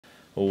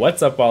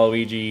What's up,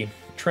 Waluigi?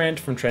 Trent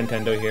from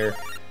Trentendo here.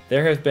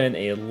 There has been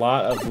a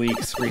lot of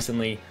leaks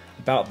recently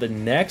about the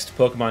next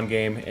Pokemon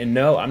game, and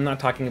no, I'm not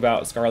talking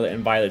about Scarlet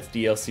and Violet's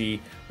DLC,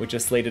 which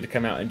is slated to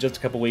come out in just a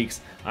couple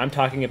weeks. I'm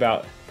talking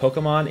about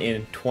Pokemon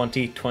in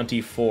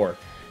 2024.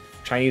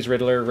 Chinese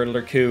Riddler,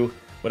 Riddler Khu,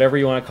 whatever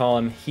you want to call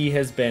him, he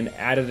has been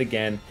added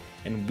again,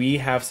 and we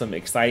have some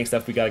exciting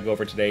stuff we got to go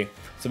over today.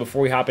 So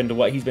before we hop into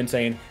what he's been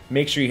saying,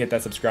 make sure you hit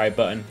that subscribe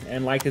button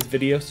and like this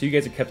video so you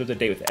guys are kept up to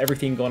date with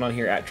everything going on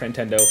here at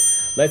Trentendo.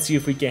 Let's see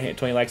if we can hit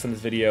 20 likes on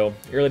this video.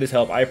 It really does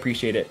help. I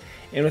appreciate it.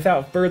 And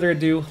without further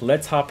ado,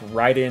 let's hop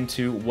right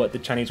into what the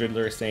Chinese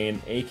Riddler is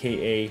saying,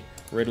 aka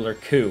Riddler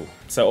Khu.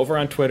 So over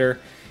on Twitter,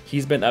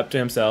 he's been up to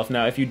himself.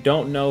 Now, if you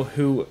don't know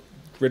who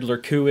Riddler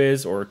Khu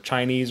is, or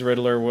Chinese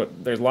Riddler,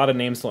 there's a lot of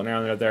names floating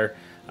around there.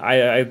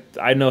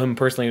 I know him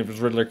personally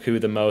as Riddler Khu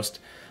the most.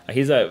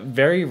 He's a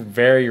very,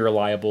 very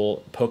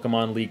reliable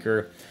Pokemon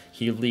leaker.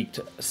 He leaked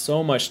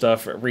so much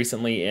stuff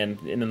recently and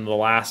in the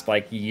last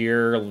like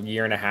year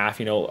and a half,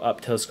 you know,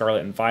 up to Scarlet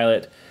and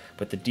Violet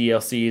with the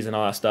DLCs and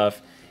all that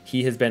stuff.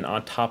 He has been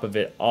on top of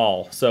it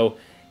all. So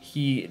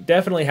he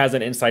definitely has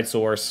an inside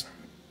source.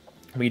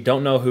 We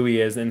don't know who he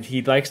is, and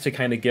he likes to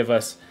kind of give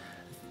us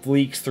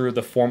leaks through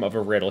the form of a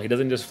riddle. He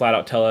doesn't just flat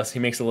out tell us. He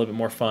makes it a little bit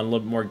more fun, a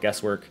little bit more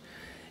guesswork.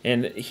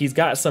 And he's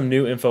got some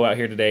new info out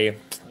here today.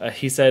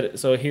 He said,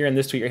 so here in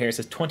this tweet right here, it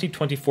says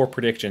 2024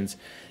 predictions.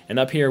 And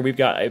up here, we've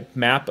got a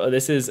map.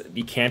 This is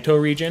the Johto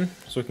region.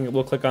 So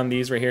we'll click on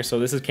these right here. So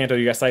this is Johto.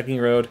 You got Cycling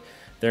Road.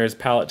 There's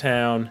Pallet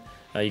Town.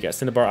 You got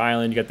Cinnabar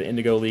Island. You got the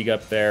Indigo League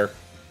up there.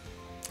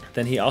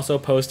 Then he also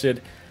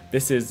posted,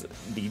 this is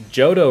the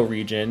Johto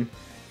region.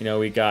 You know,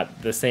 we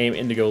got the same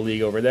Indigo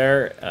League over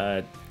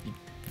there.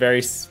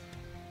 Very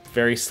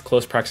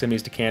close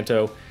proximities to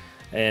Johto.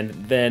 And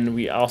then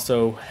we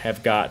also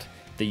have got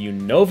the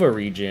Unova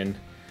region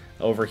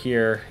over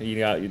here, you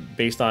got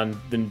based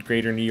on the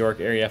greater New York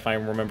area, if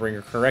I'm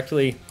remembering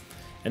correctly.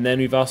 And then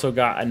we've also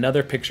got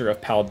another picture of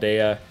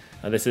Paldea.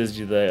 This is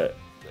the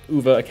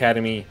UVA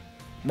Academy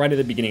right at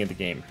the beginning of the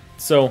game.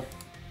 So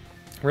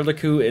Riddler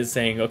Khu is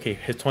saying, okay,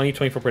 his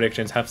 2024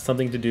 predictions have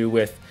something to do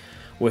with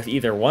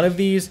either one of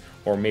these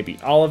or maybe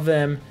all of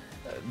them.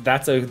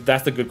 That's a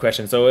good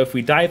question. So if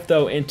we dive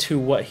though into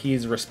what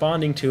he's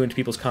responding to into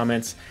people's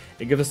comments,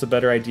 it gives us a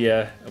better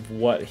idea of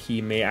what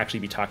he may actually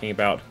be talking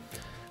about.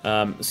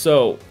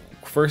 So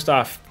first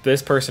off,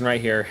 this person right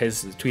here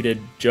has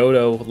tweeted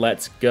Johto,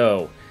 let's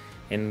go,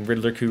 and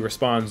Riddler Khu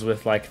responds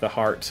with like the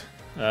heart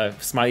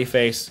smiley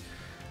face.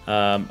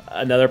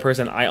 Another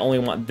person, I only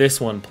want this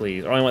one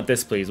please, or I only want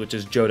this please, which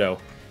is Johto.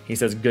 He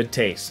says good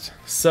taste.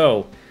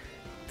 So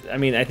I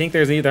mean, I think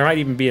there might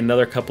even be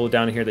another couple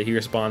down here that he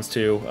responds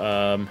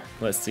to.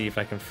 Let's see if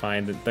I can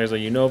find it. There's a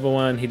Unova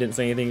one he didn't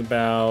say anything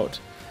about.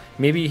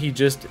 Maybe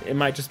it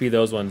might just be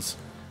those ones.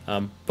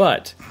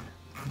 But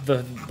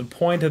the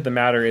point of the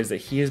matter is that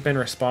he has been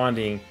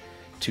responding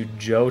to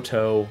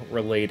Johto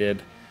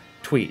related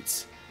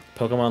tweets.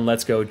 Pokemon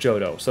Let's Go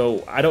Johto.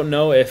 So I don't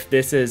know if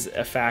this is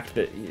a fact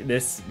that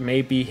this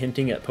may be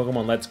hinting at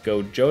Pokemon Let's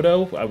Go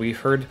Johto. We've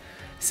heard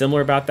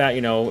similar about that,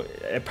 you know,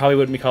 it probably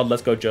wouldn't be called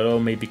Let's Go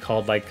Johto, maybe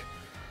called like,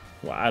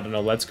 well, I don't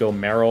know, Let's Go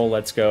Meryl,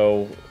 Let's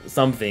Go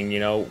something, you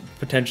know,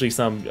 potentially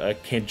some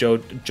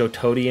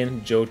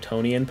Jotonian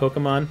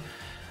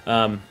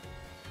Pokemon.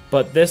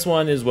 But this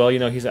one as well, you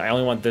know, he's I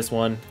only want this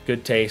one,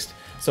 good taste.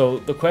 So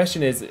the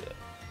question is,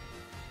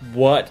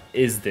 what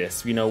is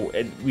this? You know,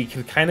 we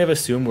can kind of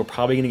assume we're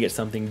probably going to get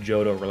something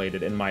Johto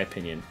related, in my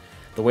opinion.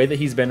 The way that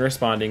he's been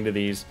responding to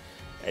these,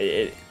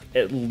 it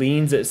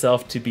leans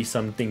itself to be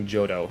something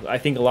Johto. I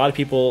think a lot of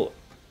people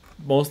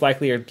most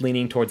likely are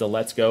leaning towards a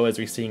Let's Go, as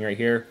we're seeing right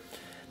here.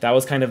 That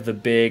was kind of the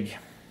big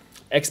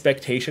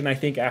expectation, I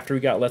think, after we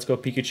got Let's Go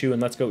Pikachu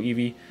and Let's Go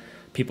Eevee.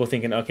 People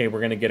thinking, okay, we're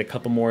going to get a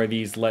couple more of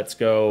these Let's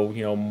Go,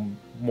 you know,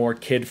 more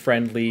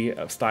kid-friendly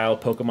style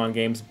Pokemon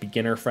games,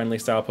 beginner-friendly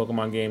style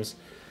Pokemon games.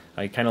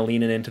 Kind of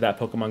leaning into that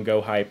Pokemon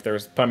Go hype.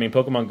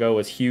 Pokemon Go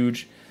was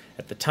huge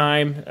at the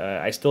time.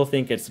 I still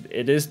think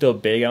it is still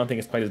big. I don't think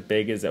it's quite as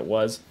big as it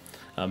was.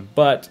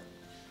 But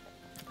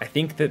I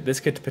think that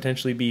this could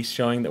potentially be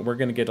showing that we're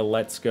going to get a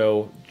Let's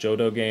Go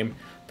Johto game.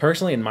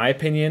 Personally, in my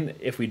opinion,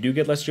 if we do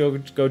get Let's Go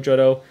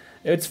Johto,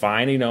 it's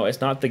fine. You know,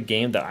 it's not the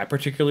game that I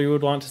particularly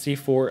would want to see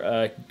for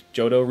a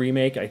Johto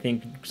remake. I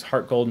think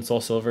Heart Gold and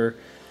Soul Silver,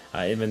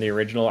 even the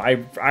original. I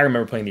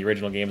remember playing the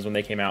original games when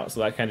they came out, so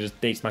that kind of just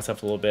dates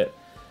myself a little bit.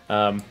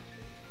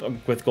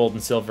 With Gold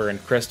and Silver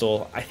and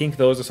Crystal, I think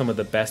those are some of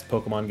the best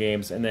Pokemon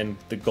games, and then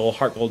the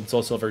Heart Gold and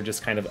Soul Silver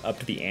just kind of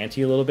upped the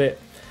ante a little bit.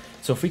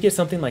 So if we get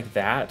something like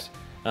that,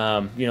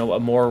 you know, a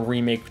more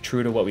remake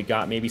true to what we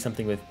got, maybe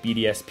something with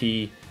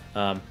BDSP,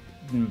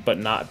 but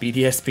not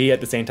BDSP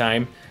at the same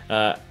time,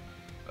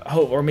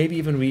 or maybe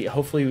even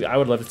hopefully I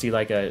would love to see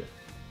like a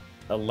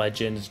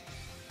Legends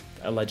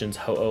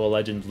Ho-Oh, a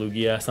Legends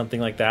Lugia,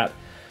 something like that.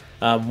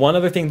 One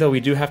other thing though,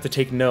 we do have to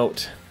take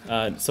note.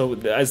 So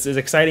as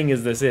exciting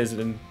as this is,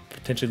 and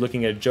potentially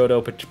looking at a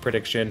Johto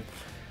prediction,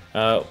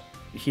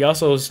 he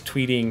also is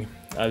tweeting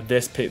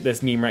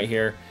this meme right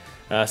here.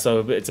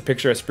 So it's a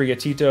picture of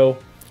Sprigatito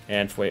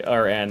and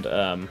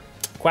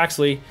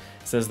Quaxley.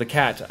 It says the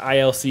cat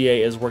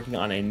ILCA is working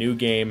on a new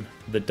game.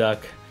 The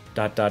duck ...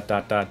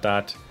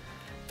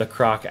 The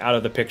croc out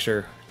of the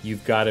picture.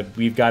 We've got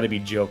to be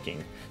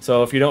joking.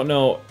 So if you don't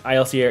know,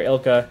 ILCA or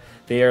ILCA,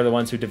 they are the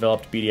ones who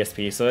developed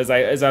BDSP. So as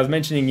I was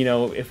mentioning, you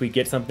know, if we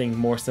get something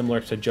more similar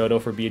to Johto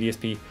for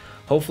BDSP,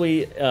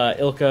 hopefully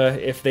ILCA,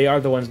 if they are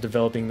the ones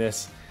developing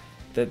this,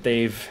 that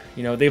they've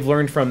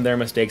learned from their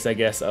mistakes, I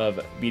guess, of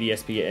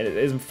BDSP. And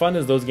as fun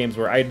as those games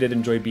were, I did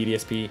enjoy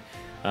BDSP.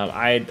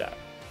 I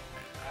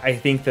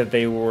think that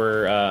they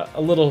were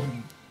a little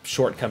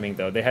shortcoming,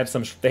 though. They had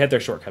their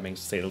shortcomings,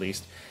 to say the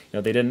least. You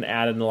know, they didn't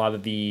add in a lot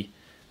of the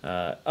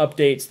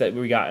updates that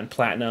we got in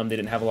Platinum. They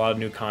didn't have a lot of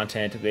new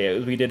content.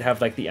 We did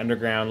have like the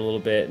Underground a little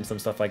bit and some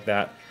stuff like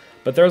that.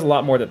 But there was a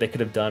lot more that they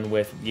could have done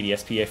with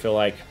BDSP, I feel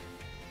like.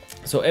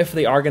 So if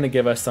they are going to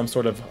give us some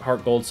sort of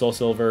Heart Gold, Soul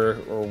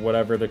Silver, or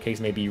whatever the case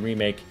may be,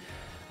 remake,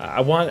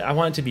 I want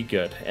it to be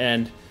good.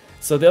 And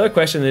so the other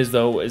question is,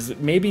 though, is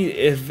maybe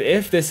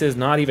if this is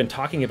not even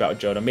talking about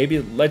Johto, maybe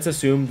let's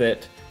assume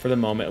that for the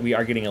moment we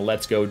are getting a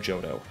Let's Go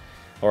Johto,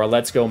 or a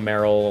Let's Go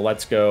Meryl, a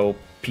Let's Go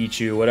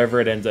Pichu, whatever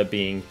it ends up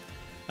being.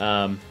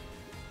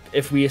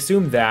 If we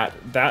assume that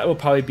will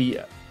probably be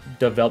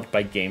developed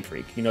by Game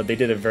Freak. You know, they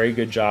did a very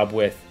good job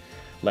with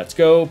Let's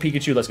Go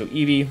Pikachu, Let's Go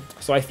Eevee.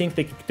 So I think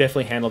they could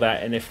definitely handle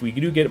that. And if we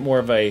do get more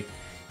of a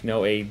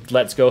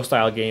Let's Go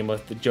style game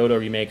with the Johto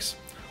remakes,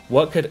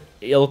 what could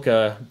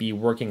ILCA be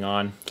working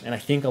on? And I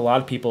think a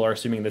lot of people are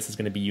assuming this is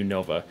going to be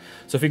Unova.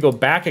 So if we go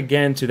back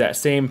again to that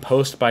same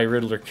post by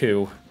Riddler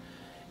Khu,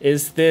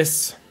 is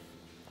this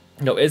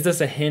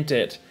a hint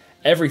at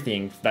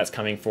everything that's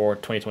coming for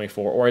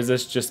 2024, or is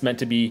this just meant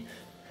to be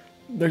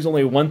there's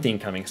only one thing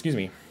coming? Excuse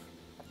me.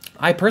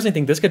 I personally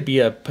think this could be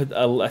a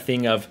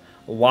thing of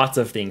lots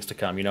of things to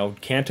come. You know,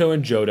 Kanto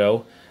and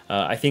Johto,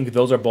 I think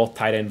those are both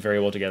tied in very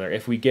well together.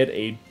 If we get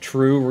a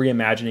true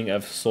reimagining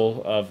of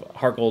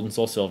Heart Gold and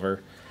Soul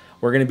Silver,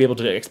 we're going to be able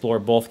to explore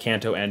both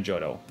Kanto and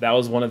Johto. That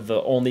was one of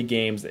the only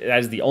games, that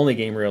is the only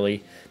game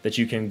really, that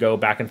you can go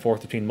back and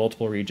forth between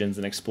multiple regions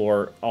and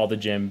explore all the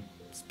gyms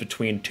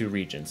between two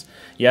regions.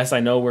 Yes,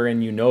 I know we're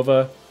in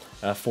Unova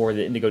for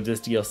the Indigo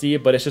Disc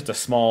DLC, but it's just a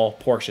small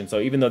portion. So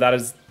even though that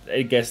is,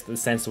 I guess, the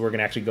sense that we're going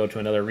to actually go to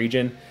another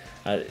region,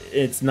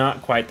 it's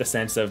not quite the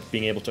sense of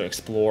being able to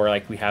explore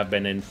like we have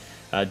been in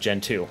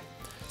Gen 2.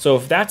 So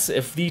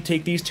if we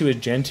take these two as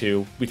Gen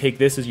 2, we take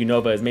this as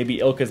Unova, as maybe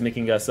ILCA's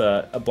making us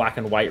a Black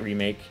and White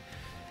remake,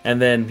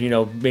 and then, you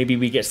know, maybe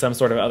we get some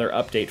sort of other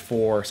update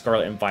for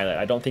Scarlet and Violet.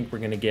 I don't think we're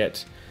going to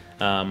get...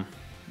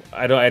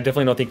 I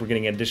definitely don't think we're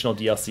getting additional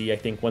DLC. I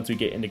think once we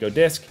get Indigo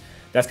Disc,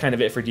 that's kind of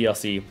it for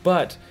DLC.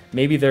 But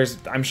maybe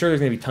I'm sure there's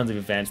going to be tons of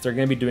events. They're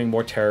going to be doing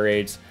more Terror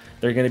Raids.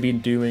 They're going to be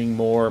doing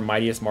more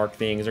Mightiest Mark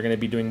things. They're going to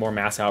be doing more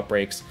Mass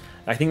Outbreaks.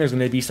 I think there's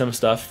going to be some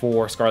stuff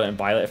for Scarlet and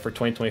Violet for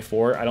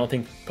 2024. I don't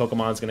think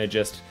Pokemon's going to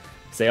just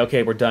say,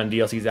 okay, we're done,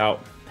 DLC's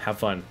out, have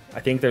fun.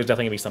 I think there's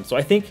definitely going to be some. So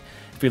I think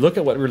if we look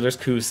at what Riddler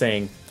Khu is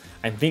saying,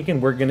 I'm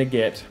thinking we're going to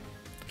get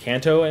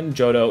Kanto and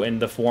Johto in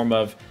the form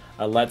of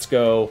a Let's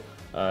Go,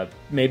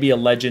 maybe a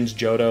Legends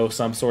Johto,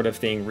 some sort of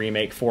thing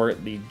remake for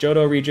the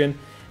Johto region.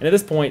 And at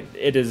this point,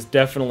 it is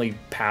definitely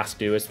past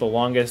due. It's the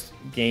longest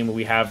game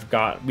we have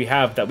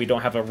that we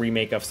don't have a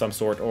remake of some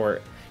sort,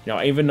 or, you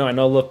know, even though I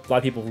know a lot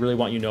of people really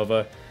want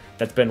Unova,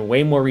 that's been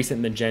way more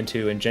recent than Gen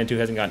 2, and Gen 2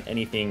 hasn't gotten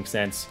anything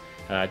since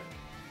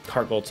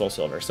Heart Gold, Soul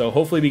Silver. So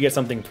hopefully we get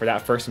something for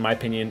that first, in my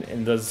opinion,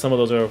 and some of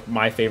those are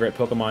my favorite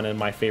Pokemon and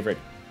my favorite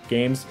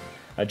games,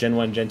 Gen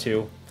 1, Gen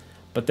 2.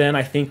 But then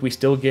I think we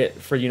still get,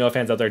 for Unova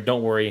fans out there,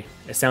 don't worry,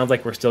 it sounds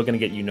like we're still going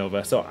to get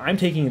Unova. So I'm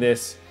taking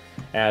this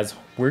as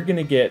we're going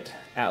to get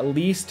at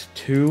least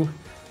 2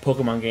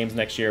 Pokemon games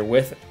next year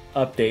with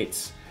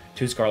updates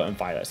to Scarlet and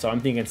Violet. So I'm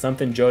thinking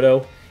something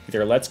Johto,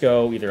 either Let's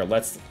Go, either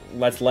Let's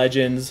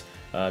Legends,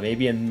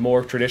 maybe a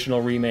more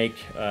traditional remake,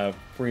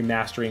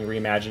 remastering,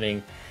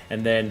 reimagining,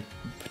 and then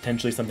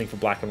potentially something for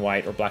Black and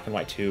White or Black and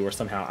White 2 or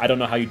somehow. I don't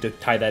know how you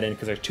tie that in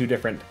because there's 2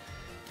 different...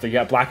 So you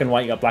got Black and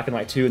White, you got Black and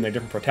White 2, and they're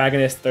different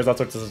protagonists. There's all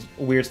sorts of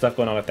weird stuff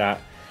going on with that.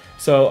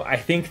 So I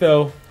think,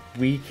 though,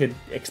 we could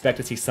expect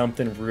to see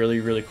something really,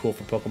 really cool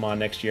for Pokemon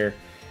next year.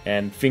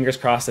 And fingers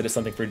crossed that it's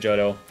something for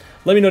Johto.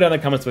 Let me know down in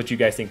the comments what you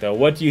guys think, though.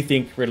 What do you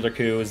think Riddler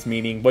Khu is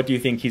meaning? What do you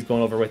think he's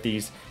going over with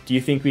these? Do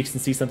you think we can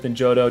see something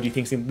Johto? Do you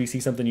think we see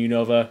something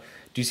Unova?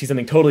 Do you see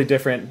something totally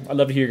different? I'd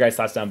love to hear your guys'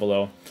 thoughts down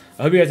below.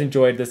 I hope you guys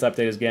enjoyed this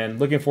update again.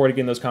 Looking forward to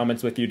getting those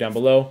comments with you down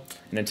below.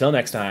 And until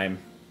next time,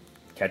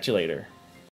 catch you later.